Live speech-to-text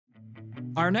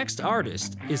Our next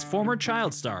artist is former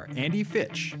child star Andy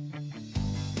Fitch.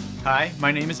 Hi, my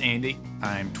name is Andy.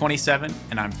 I'm 27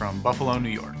 and I'm from Buffalo, New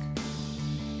York.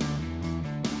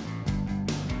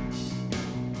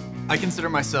 I consider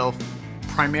myself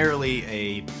primarily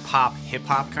a pop,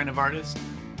 hip-hop kind of artist,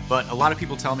 but a lot of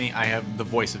people tell me I have the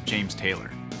voice of James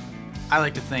Taylor. I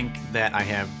like to think that I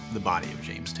have the body of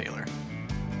James Taylor.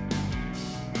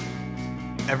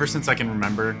 Ever since I can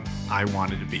remember, I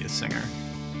wanted to be a singer.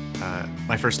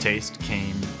 My first taste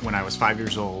came when I was 5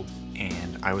 years old,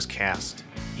 and I was cast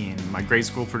in my grade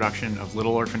school production of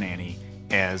Little Orphan Annie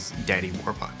as Daddy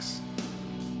Warbucks.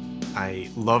 I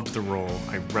loved the role,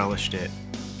 I relished it,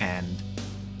 and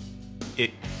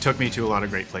it took me to a lot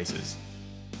of great places.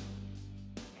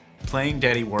 Playing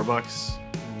Daddy Warbucks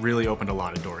really opened a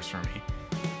lot of doors for me.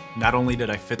 Not only did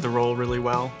I fit the role really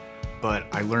well, but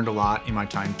I learned a lot in my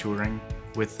time touring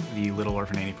with the Little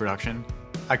Orphan Annie production.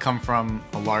 I come from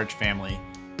a large family.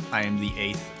 I am the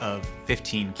 8th of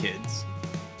 15 kids.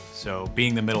 So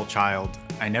being the middle child,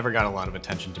 I never got a lot of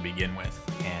attention to begin with,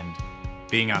 and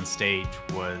being on stage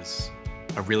was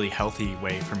a really healthy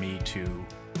way for me to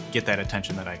get that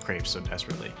attention that I craved so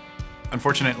desperately.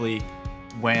 Unfortunately,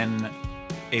 when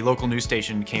a local news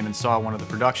station came and saw one of the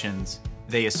productions,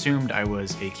 they assumed I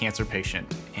was a cancer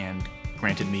patient and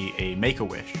granted me a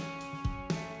Make-A-Wish.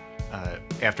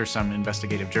 After some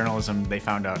investigative journalism, they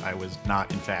found out I was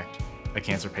not, in fact, a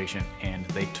cancer patient, and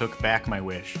they took back my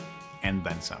wish and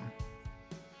then some.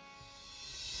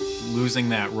 Losing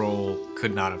that role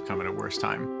could not have come at a worse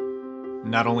time.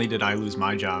 Not only did I lose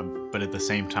my job, but at the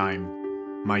same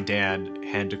time, my dad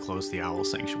had to close the owl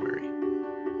sanctuary.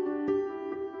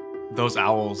 Those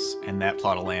owls and that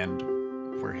plot of land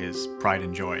were his pride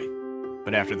and joy.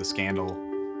 But after the scandal,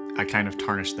 I kind of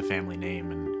tarnished the family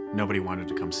name and nobody wanted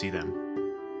to come see them.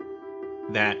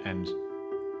 That, and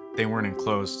they weren't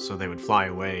enclosed so they would fly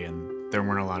away, and there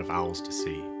weren't a lot of owls to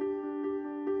see.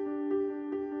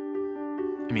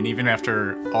 I mean, even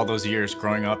after all those years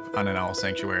growing up on an owl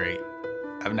sanctuary,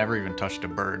 I've never even touched a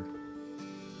bird.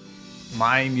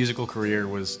 My musical career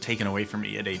was taken away from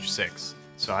me at age 6,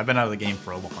 so I've been out of the game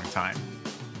for a long time.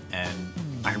 And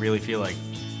I really feel like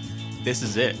this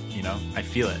is it, you know? I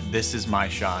feel it. This is my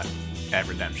shot at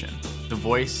redemption. The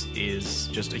Voice is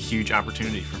just a huge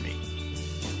opportunity for me.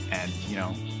 And, you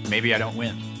know, maybe I don't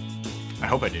win. I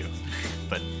hope I do.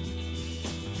 But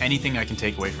anything I can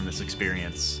take away from this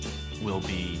experience will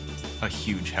be a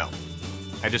huge help.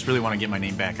 I just really want to get my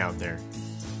name back out there.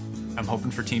 I'm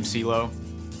hoping for Team CeeLo.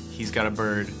 He's got a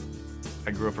bird.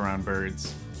 I grew up around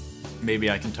birds.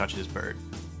 Maybe I can touch his bird.